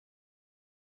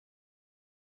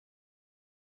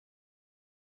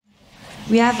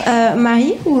We have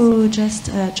Marie, who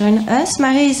just joined us.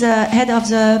 Marie is head of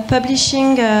the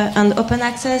Publishing and Open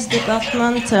Access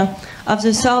Department of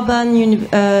the Sorbonne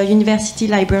University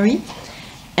Library.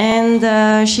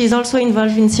 And she is also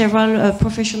involved in several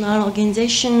professional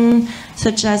organizations,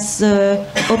 such as the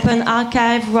Open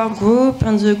Archive Work Group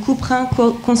and the Couperin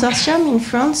Consortium in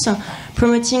France,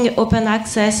 promoting open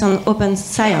access and open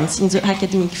science in the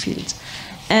academic field.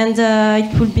 And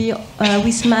it would be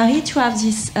with Marie to have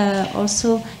this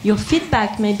also your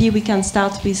feedback. Maybe we can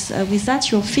start with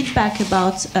that, your feedback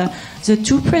about the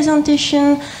two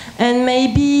presentations and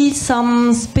maybe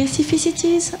some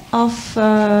specificities of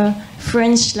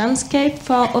French landscape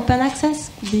for open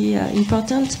access would be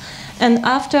important. And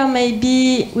after,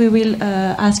 maybe we will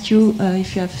ask you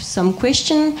if you have some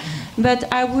question. But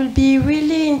I will be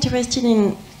really interested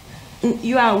in,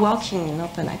 you are working in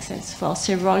open access for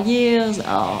several years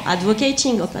or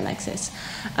advocating open access.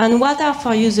 And what are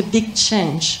for you the big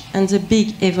change and the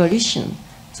big evolution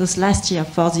those last year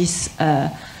for this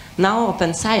now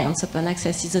open science, open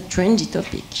access is a trendy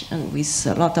topic and with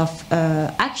a lot of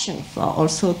action for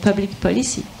also public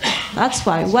policy. That's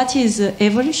why. What is the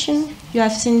evolution you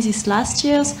have seen these last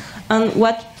years and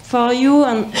what for you,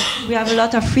 and we have a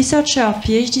lot of researchers,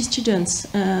 PhD students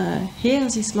here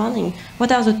this morning.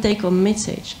 What are the take-home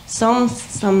message? Some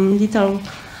little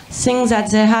things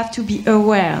that they have to be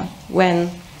aware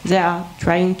when they are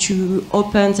trying to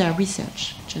open their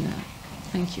research. Generally.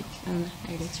 Thank you. And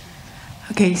I let you.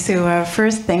 Okay, so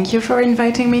first, thank you for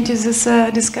inviting me to this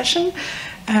discussion.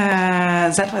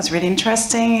 That was really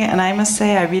interesting, and I must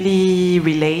say I really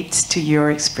relate to your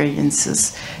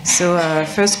experiences. So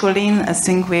first, Colleen, I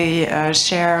think we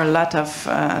share a lot of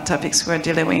topics we're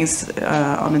dealing with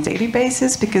on a daily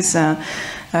basis because so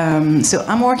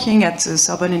I'm working at the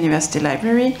Sorbonne Université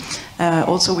library,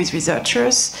 also with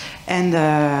researchers, and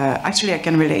actually I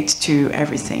can relate to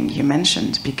everything you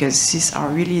mentioned because these are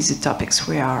really the topics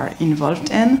we are involved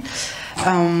in.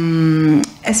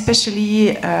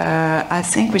 Especially, I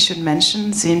think we should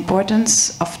mention the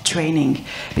importance of training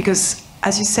because,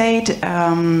 as you said,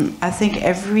 I think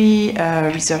every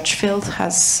research field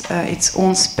has its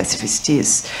own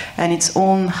specificities and its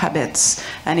own habits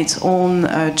and its own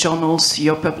journals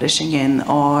you're publishing in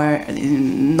or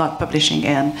not publishing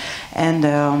in. And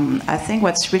I think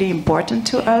what's really important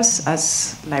to us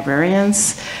as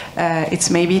librarians, it's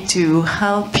maybe to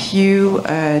help you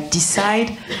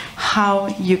decide how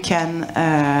you can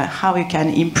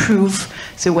improve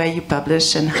the way you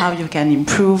publish and how you can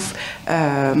improve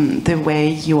the way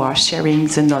you are sharing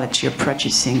the knowledge you're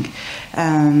producing.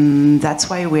 That's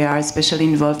why we are especially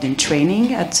involved in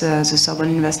training at the Sorbonne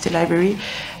Université Library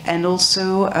and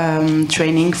also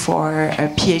training for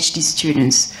PhD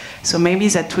students. So maybe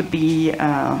that would be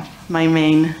my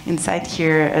main insight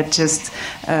here. Just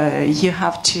you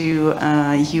have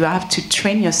to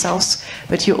train yourselves,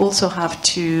 but you also have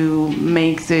to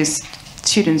make this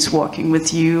students working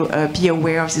with you be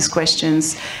aware of these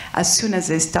questions as soon as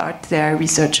they start their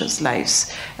researchers'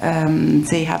 lives.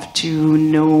 They have to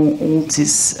know all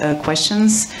these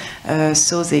questions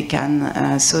so they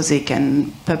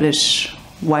can publish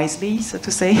wisely, so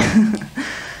to say.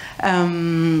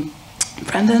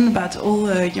 Brandon, about all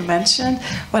you mentioned,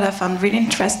 what I found really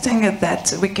interesting is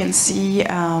that we can see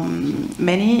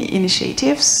many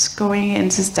initiatives going in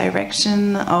this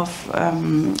direction of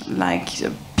like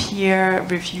peer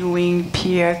reviewing,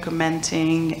 peer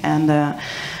commenting, and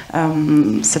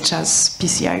such as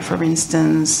PCI, for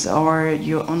instance, or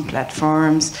your own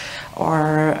platforms,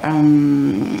 or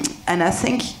and I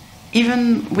think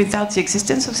even without the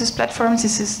existence of these platforms,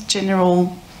 this is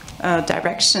general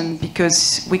direction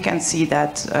because we can see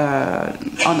that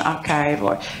on archive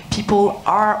or people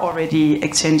are already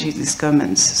exchanging these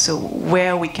comments. So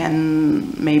where we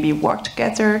can maybe work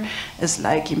together is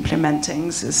like implementing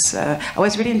this. I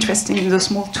was really interested in those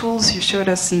small tools you showed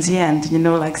us in the end. You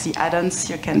know, like the add-ons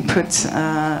you can put.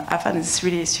 I found it's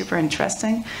really super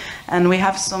interesting, and we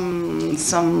have some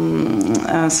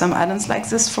add-ons like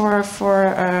this for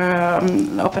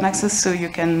open access, so you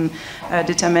can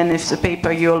determine if the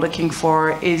paper you're looking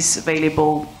for is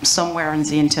available somewhere on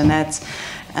the internet,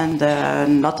 and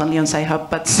not only on Sci-Hub,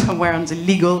 but somewhere on the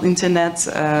legal internet,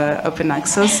 open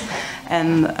access.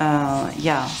 And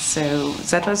yeah, so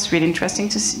that was really interesting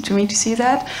to me to see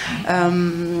that.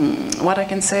 What I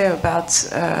can say about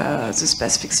the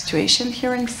specific situation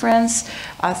here in France,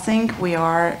 I think we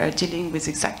are dealing with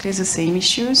exactly the same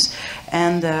issues,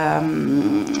 and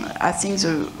I think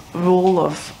the role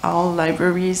of our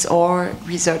libraries or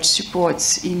research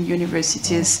supports in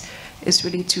universities is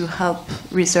really to help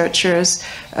researchers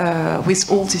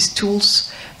with all these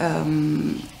tools,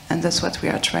 and that's what we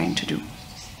are trying to do.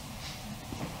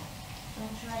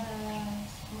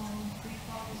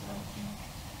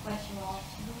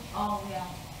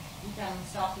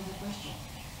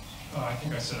 I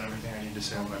think I said everything I need to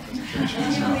say on my presentation.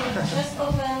 Just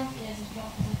open.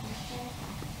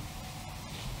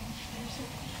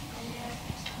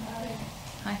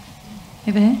 Hi.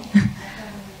 Over here.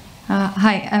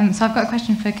 Hi. So I've got a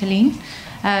question for Colleen.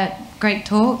 Great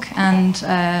talk, and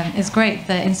it's great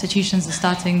that institutions are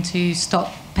starting to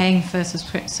stop paying for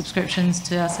subscriptions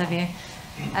to Elsevier.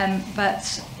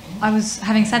 But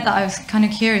having said that, I was kind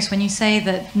of curious, when you say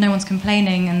that no one's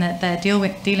complaining and that they're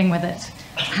dealing with it,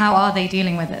 how are they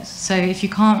dealing with it? So if you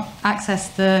can't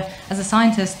access, as a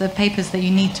scientist, the papers that you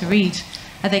need to read,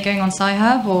 are they going on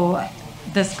Sci-Hub, or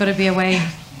there's got to be a way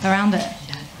around it?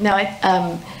 No,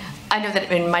 I know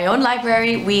that in my own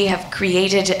library, we have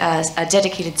created a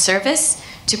dedicated service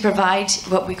to provide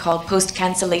what we call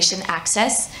post-cancellation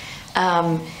access.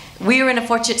 We were in a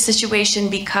fortunate situation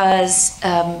because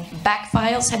back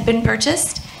files had been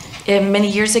purchased many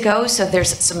years ago, so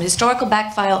there's some historical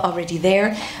back file already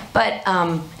there. But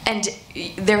and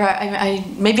there are,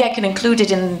 maybe I can include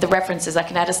it in the references. I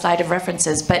can add a slide of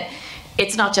references, but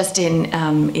it's not just in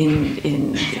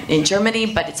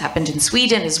Germany, but it's happened in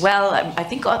Sweden as well. I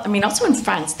think, I mean, also in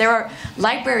France. There are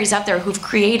libraries out there who've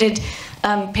created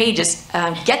pages.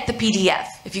 Get the PDF.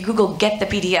 If you Google "get the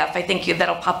PDF," I think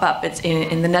that'll pop up. It's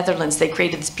in the Netherlands. They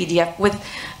created this PDF with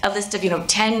a list of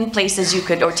 10 places you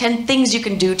could, or 10 things you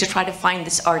can do to try to find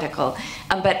this article.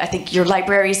 But I think your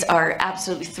libraries are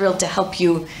absolutely thrilled to help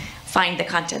you find the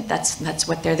content. That's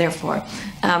what they're there for.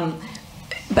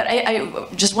 But I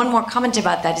just one more comment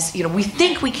about that is, we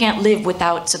think we can't live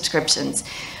without subscriptions,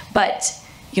 but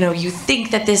you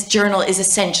think that this journal is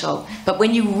essential, but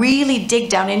when you really dig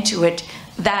down into it,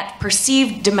 that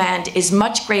perceived demand is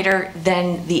much greater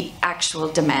than the actual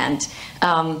demand.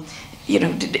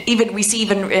 We see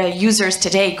users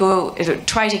today go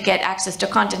try to get access to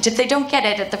content. If they don't get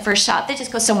it at the first shot, they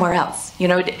just go somewhere else.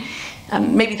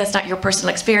 Maybe that's not your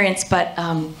personal experience, but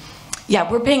yeah,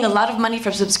 we're paying a lot of money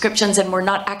for subscriptions, and we're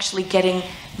not actually getting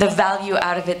the value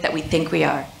out of it that we think we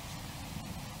are.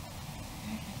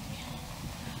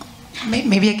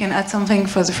 Maybe I can add something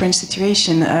for the French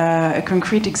situation, a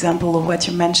concrete example of what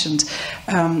you mentioned.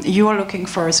 You are looking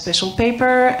for a special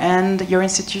paper, and your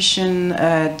institution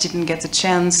didn't get the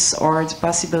chance or the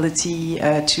possibility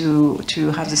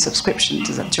to have the subscription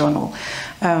to that journal.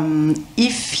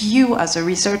 If you, as a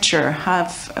researcher,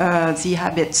 have the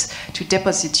habit to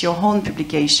deposit your own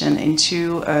publication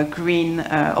into a green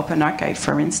open archive,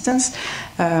 for instance,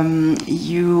 the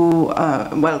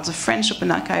French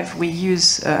Open Archive we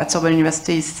use at Sorbonne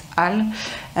Université is HAL,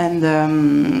 and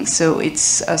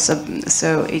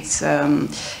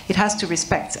it has to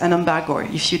respect an embargo.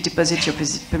 If you deposit your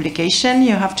publication,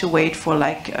 you have to wait for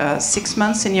like 6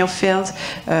 months in your field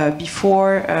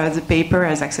before the paper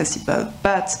is accessible.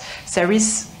 But there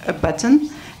is a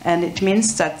button, and it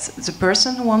means that the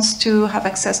person who wants to have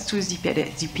access to the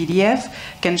PDF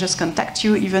can just contact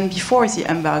you even before the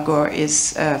embargo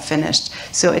is finished.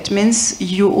 So it means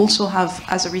you also have,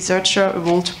 as a researcher, a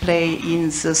role to play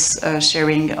in this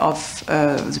sharing of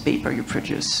the paper you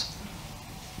produce.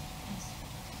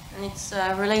 And it's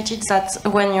related that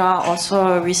when you are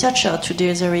also a researcher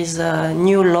today, there is a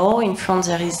new law in France.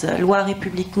 There is a Loi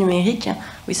République Numérique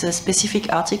with a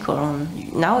specific article on.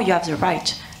 Now you have the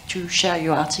right to share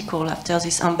your article after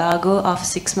this embargo of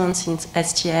 6 months in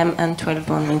STM and 12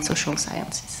 months in social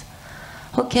sciences.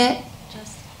 Okay.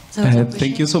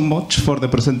 Thank you so much for the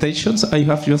presentations. I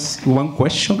have just one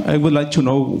question. I would like to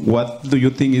know, what do you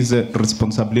think is the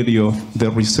responsibility of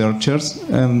the researchers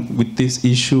with this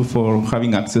issue for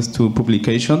having access to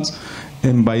publications?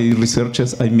 And by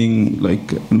researchers, I mean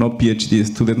like no PhD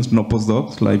students, no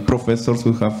postdocs, like professors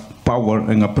who have power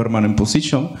in a permanent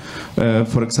position.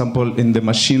 For example, in the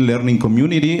machine learning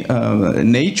community,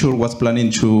 Nature was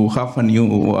planning to have a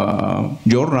new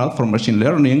journal for machine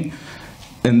learning,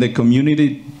 and the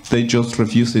community, they just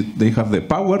refuse it. They have the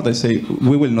power. They say,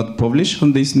 we will not publish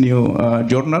on this new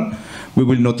journal. We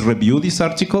will not review these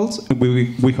articles.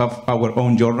 We have our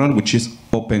own journal, which is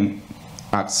open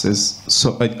access.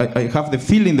 So I have the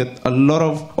feeling that a lot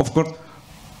of course,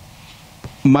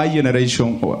 my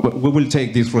generation, we will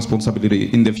take this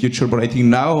responsibility in the future, but I think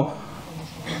now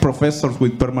professors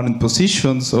with permanent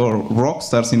positions or rock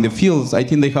stars in the fields, I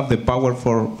think they have the power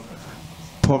for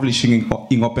publishing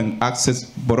in open access,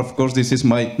 but of course this is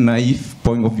my naive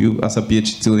point of view as a PhD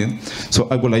student. So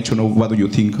I would like to know, what do you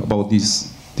think about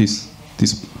this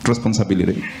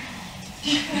responsibility?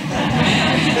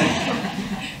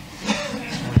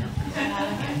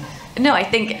 No, I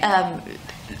think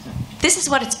this is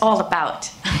what it's all about.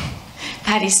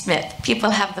 Patti Smith,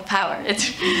 people have the power.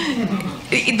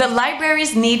 The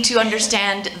libraries need to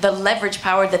understand the leverage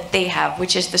power that they have,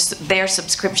 which is their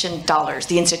subscription dollars,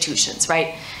 the institutions,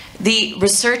 right? The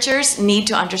researchers need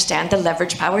to understand the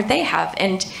leverage power they have,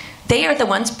 and they are the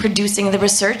ones producing the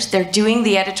research. They're doing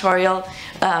the editorial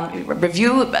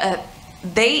review.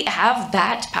 They have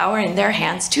that power in their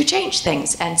hands to change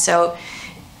things. And so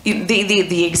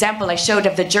the example I showed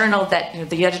of the journal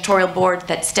that the editorial board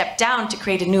that stepped down to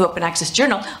create a new open access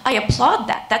journal, I applaud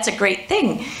that. That's a great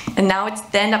thing. And now it's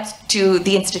then up to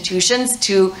the institutions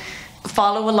to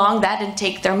follow along that and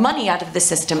take their money out of the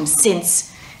system,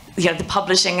 since the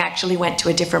publishing actually went to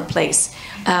a different place.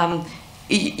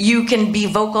 You can be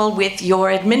vocal with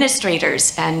your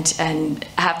administrators and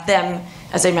have them,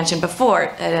 as I mentioned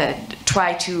before,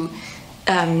 try to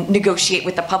negotiate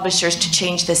with the publishers to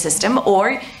change the system,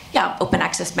 or open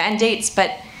access mandates,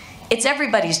 but it's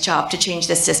everybody's job to change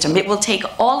the system. It will take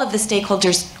all of the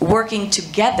stakeholders working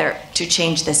together to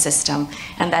change the system,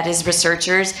 and that is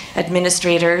researchers,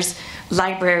 administrators,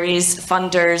 libraries,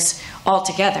 funders, all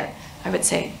together, I would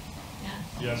say.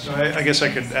 Yeah, so I guess I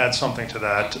could add something to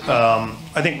that.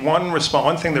 I think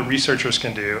one thing that researchers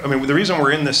can do, I mean, the reason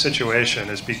we're in this situation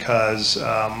is because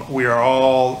we're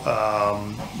all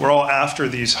after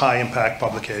these high impact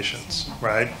publications,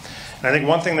 right? And I think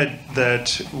one thing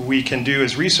that we can do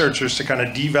as researchers to kind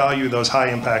of devalue those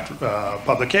high impact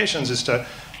publications is to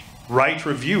write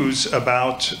reviews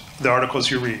about the articles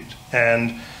you read.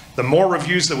 And the more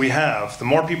reviews that we have, the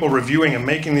more people reviewing and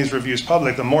making these reviews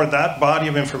public, the more that body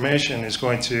of information is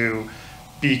going to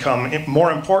become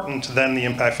more important than the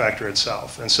impact factor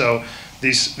itself. And so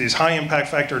these high impact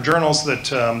factor journals that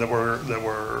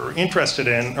we're interested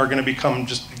in are going to become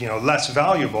just less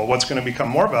valuable. What's going to become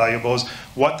more valuable is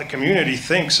what the community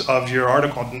thinks of your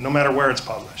article, no matter where it's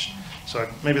published. So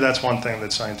maybe that's one thing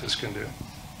that scientists can do.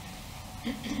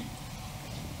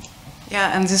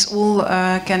 Yeah, and this all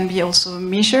can be also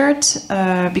measured,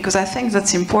 because I think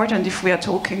that's important if we are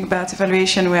talking about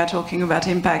evaluation, we are talking about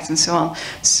impact and so on.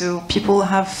 So people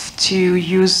have to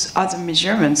use other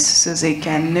measurements so they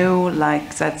can know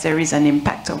that there is an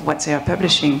impact of what they are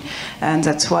publishing. And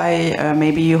that's why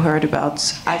maybe you heard about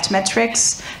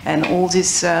altmetrics and all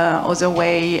these other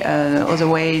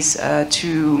ways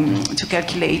to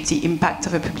calculate the impact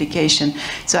of a publication.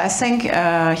 So I think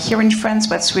here in France,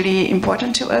 what's really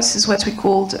important to us is what we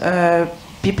called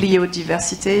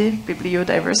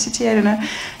bibliodiversity, I don't know.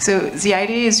 So the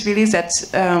idea is really that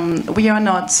we are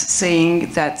not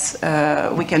saying that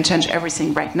we can change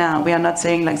everything right now. We are not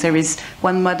saying there is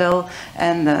one model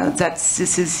and that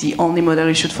this is the only model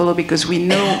you should follow, because we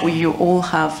know you all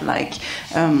have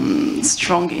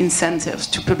strong incentives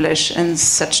to publish in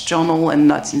such journal and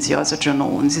not in the other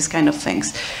journal and these kind of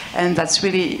things. And that's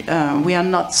really, we are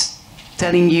not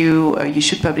telling you you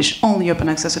should publish only open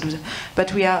access,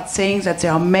 but we are saying that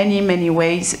there are many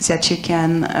ways that you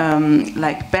can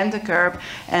bend the curve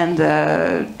and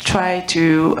try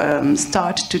to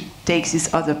start to take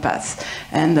this other path.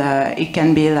 And it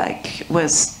can be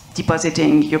with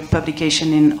depositing your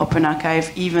publication in Open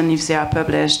Archive, even if they are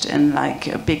published in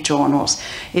big journals.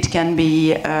 It can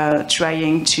be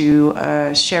trying to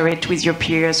share it with your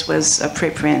peers with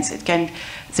preprints.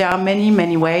 There are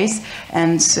many ways,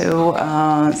 and so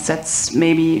that's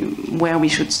maybe where we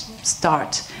should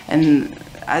start. And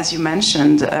as you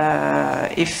mentioned,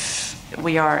 if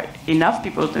we are enough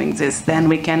people doing this, then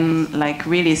we can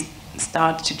really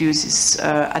start to do this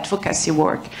advocacy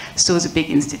work. So the big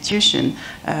institution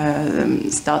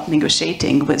start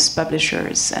negotiating with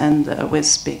publishers and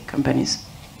with big companies.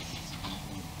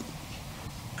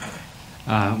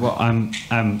 Well,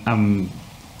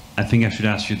 I think I should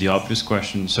ask you the obvious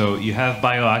question. So you have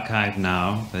bioRxiv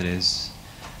now that is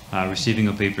receiving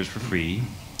your papers for free,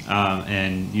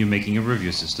 and you're making a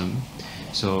review system.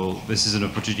 So this is an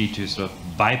opportunity to sort of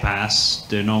bypass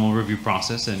the normal review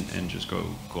process and just go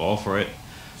all for it.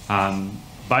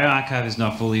 bioRxiv is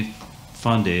not fully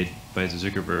funded by the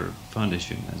Zuckerberg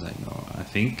Foundation, as I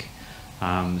think.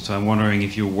 So I'm wondering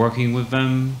if you're working with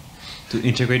them to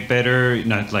integrate better,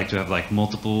 not to have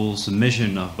multiple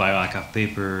submission of bioRxiv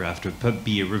paper after pub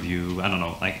B review. I don't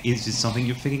know. Is this something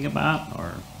you're thinking about,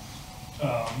 or?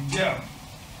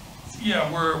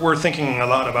 Yeah, we're thinking a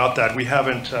lot about that. We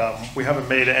haven't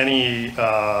made any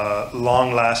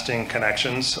long-lasting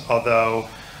connections. Although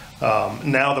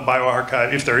now the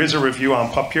bioRxiv, if there is a review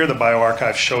on PubPeer, the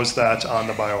bioRxiv shows that on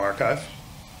the bioRxiv.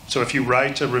 So if you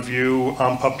write a review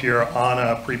on PubPeer on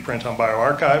a preprint on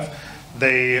bioRxiv,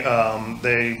 they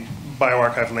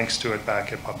bioRxiv links to it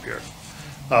back at PubPeer.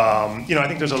 I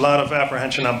think there's a lot of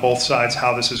apprehension on both sides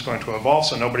how this is going to evolve,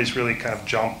 so nobody's really kind of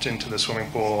jumped into the swimming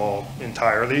pool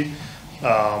entirely.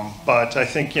 But I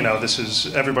think,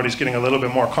 everybody's getting a little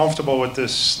bit more comfortable with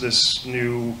this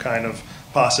new kind of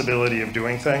possibility of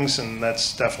doing things, and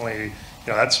that's definitely,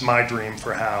 that's my dream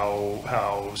for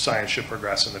how science should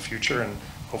progress in the future, and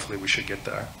hopefully we should get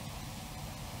there.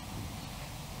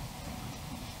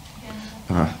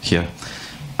 Here.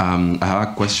 I have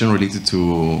a question related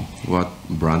to what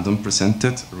Brandon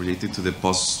presented, related to the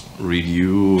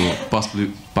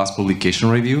post-publication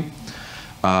review.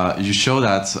 You show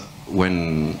that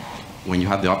when you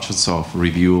had the options of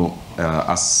review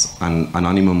as an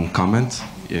anonymous comment,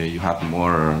 you had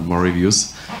more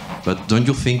reviews. But don't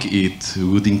you think it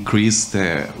would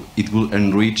it will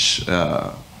enrich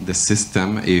the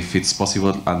system if it's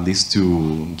possible at least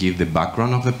to give the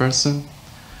background of the person?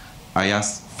 I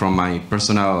asked from my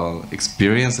personal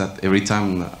experience that every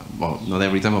time, well, not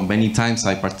every time, but many times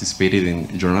I participated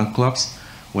in journal clubs.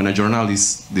 When a journal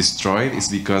is destroyed, it's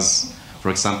because, for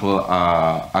example,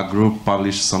 a group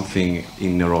published something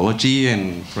in neurology,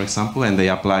 and for example, and they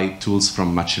apply tools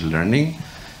from machine learning,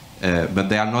 but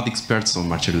they are not experts on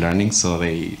machine learning, so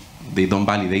they don't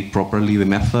validate properly the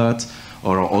method,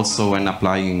 or also when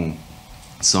applying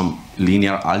some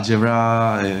linear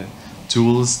algebra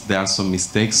tools, there are some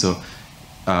mistakes. So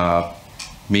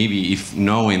maybe if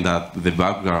knowing that the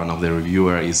background of the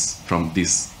reviewer is from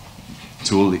this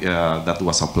tool that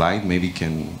was applied, maybe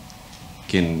can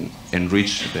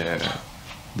enrich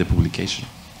the publication.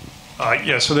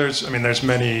 Yeah, so there's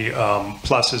many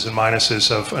pluses and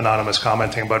minuses of anonymous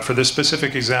commenting, but for this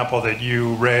specific example that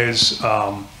you raise,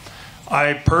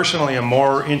 I personally am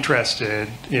more interested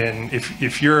in,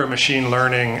 if you're a machine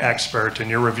learning expert and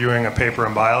you're reviewing a paper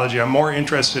in biology, I'm more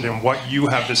interested in what you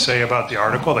have to say about the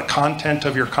article, the content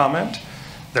of your comment,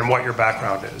 than what your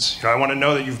background is. I want to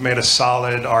know that you've made a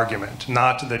solid argument,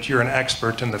 not that you're an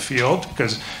expert in the field,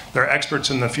 because there are experts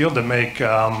in the field that make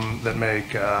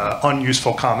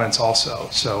unuseful comments also.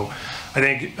 So I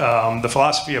think the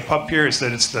philosophy of PubPeer is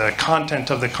that it's the content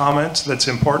of the comments that's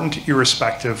important,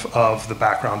 irrespective of the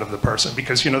background of the person.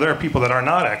 Because there are people that are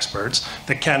not experts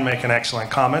that can make an excellent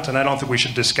comment, and I don't think we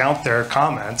should discount their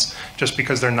comments just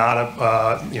because they're not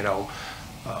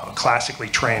classically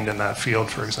trained in that field,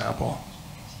 for example.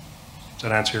 Does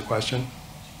that answer your question?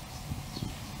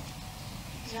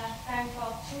 We have time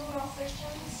for 2 more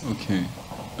questions. Okay.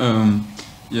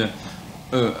 Yeah.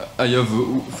 I have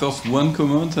first one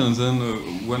comment and then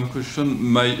one question.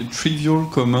 My trivial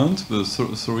comment, but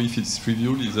sorry if it's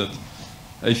trivial, is that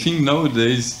I think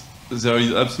nowadays there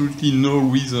is absolutely no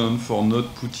reason for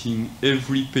not putting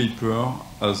every paper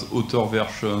as author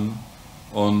version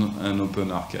on an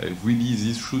open archive. Really,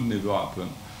 this should never happen,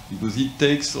 because it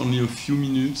takes only a few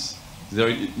minutes.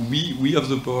 We have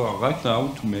the power right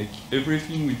now to make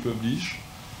everything we publish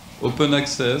open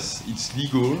access. It's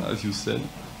legal, as you said.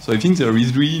 So I think there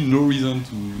is really no reason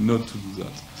not to do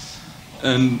that.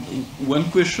 And one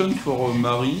question for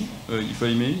Marie, if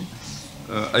I may.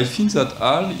 I think that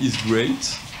HAL is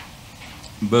great,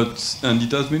 and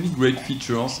it has many great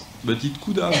features, but it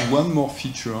could have one more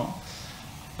feature,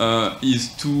 is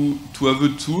to have a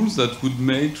tool that would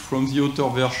make from the author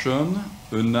version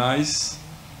a nice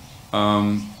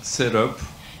setup,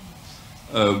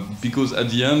 because at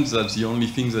the end, that's the only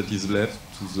thing that is left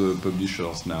to the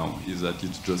publishers now, is that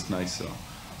it's just nicer.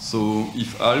 So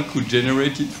if HAL could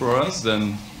generate it for us,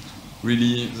 then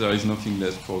really there is nothing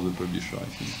left for the publisher, I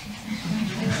think.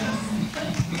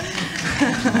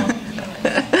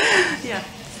 Yeah.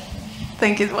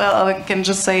 Thank you. Well, I can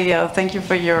just say thank you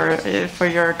for your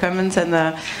comments, and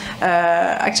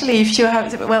actually, if you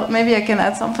have, well, maybe I can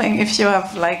add something. If you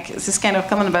have like this kind of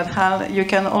comment about HAL, you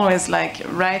can always like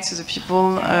write to the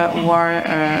people who are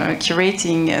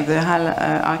curating the HAL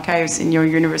archives in your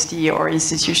university or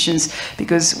institutions,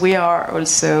 because we are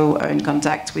also in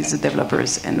contact with the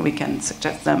developers, and we can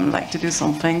suggest them like to do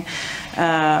something.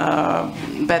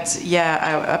 But yeah,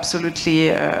 I absolutely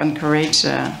encourage.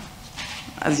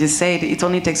 As you said, it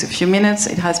only takes a few minutes.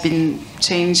 It has been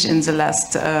changed in the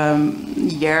last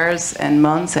years and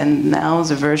months, and now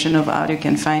the version of HAL you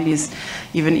can find is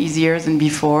even easier than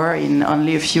before. In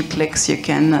only a few clicks, you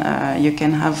can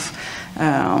have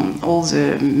all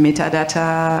the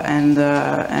metadata and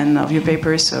of your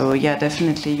papers. So yeah,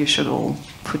 definitely you should all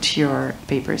put your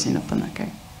papers in Open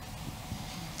Archive.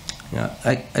 Yeah,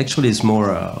 actually, it's more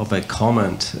of a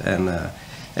comment and.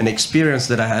 An experience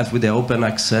that I have with the open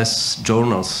access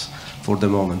journals for the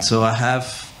moment. So I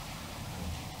have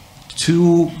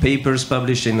 2 papers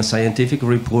published in the Scientific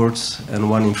Reports and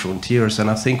 1 in Frontiers, and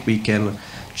I think we can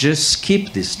just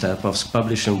skip this step of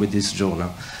publishing with this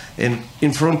journal. And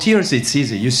in Frontiers, it's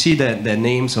easy. You see the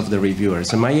names of the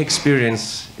reviewers. And my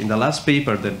experience in the last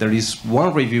paper, that there is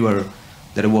one reviewer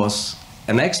that was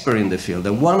an expert in the field.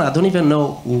 The one, I don't even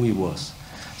know who he was.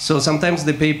 So sometimes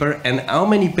the paper, and how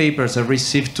many papers I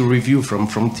received to review from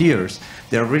Frontiers,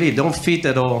 they really don't fit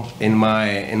at all in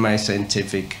my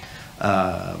scientific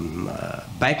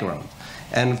background.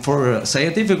 And for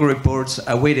scientific reports,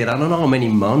 I waited, I don't know how many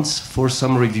months for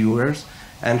some reviewers,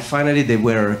 and finally they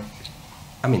were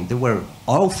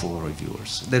awful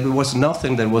reviewers. There was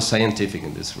nothing that was scientific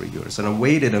in these reviewers. And I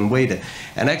waited and waited.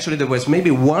 And actually there was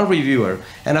maybe one reviewer,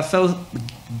 and I felt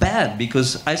bad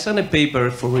because I sent a paper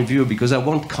for review because I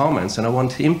want comments and I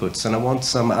want inputs and I want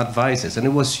some advices, and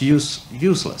it was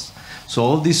useless.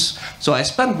 So I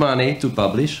spent money to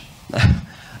publish.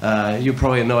 You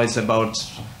probably know it's about,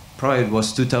 probably it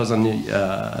was 2,000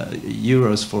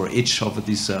 euros for each of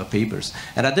these papers.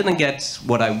 And I didn't get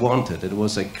what I wanted. It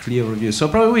was a clear review. So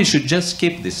probably we should just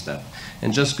skip this step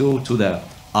and just go to the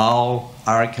OWL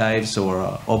archives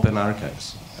or open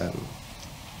archives.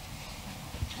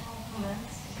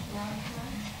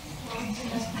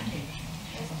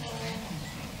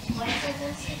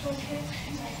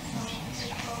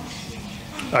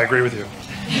 I agree with you.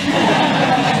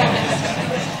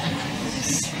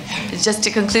 Just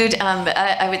to conclude,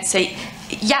 I would say,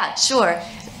 yeah, sure.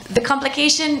 The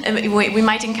complication we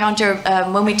might encounter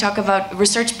when we talk about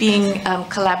research being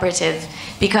collaborative,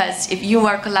 because if you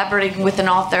are collaborating with an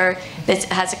author that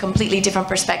has a completely different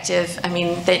perspective, I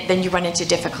mean, then you run into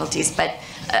difficulties. But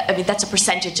I mean, that's a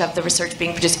percentage of the research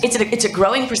being produced. It's a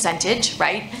growing percentage,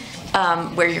 right,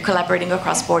 where you're collaborating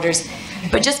across borders.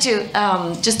 But just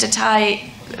to tie,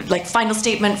 like, final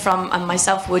statement from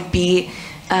myself would be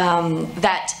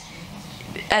that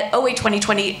at OA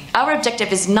 2020, our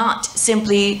objective is not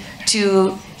simply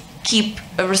to keep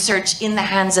research in the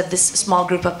hands of this small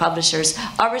group of publishers.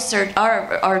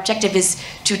 Our objective is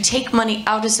to take money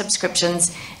out of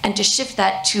subscriptions and to shift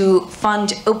that to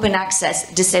fund open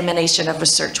access dissemination of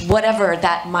research, whatever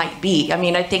that might be. I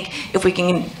mean, I think if we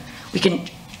can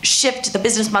shift the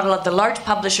business model of the large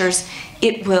publishers,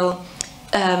 it will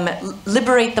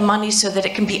liberate the money so that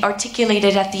it can be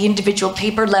articulated at the individual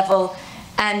paper level,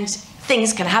 and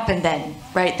things can happen then,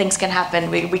 right? Things can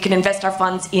happen. We can invest our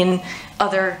funds in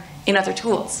other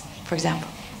tools, for example.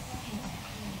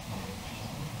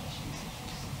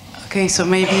 Okay, so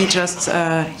maybe just,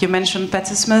 you mentioned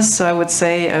patismus, so I would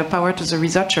say power to the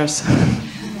researchers.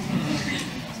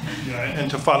 And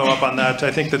to follow up on that,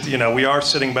 I think that, you know, we are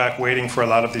sitting back waiting for a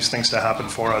lot of these things to happen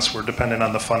for us. We're dependent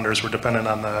on the funders. We're dependent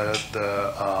on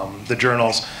the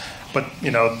journals. But,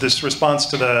 you know, this response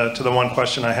to the one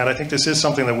question I had, I think this is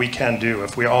something that we can do.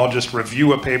 If we all just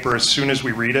review a paper as soon as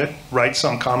we read it, write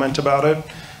some comment about it,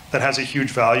 that has a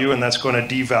huge value, and that's going to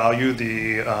devalue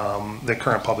the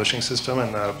current publishing system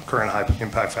and the current high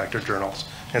impact factor journals.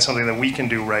 And it's something that we can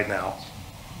do right now.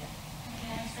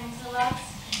 Okay, thanks a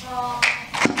lot.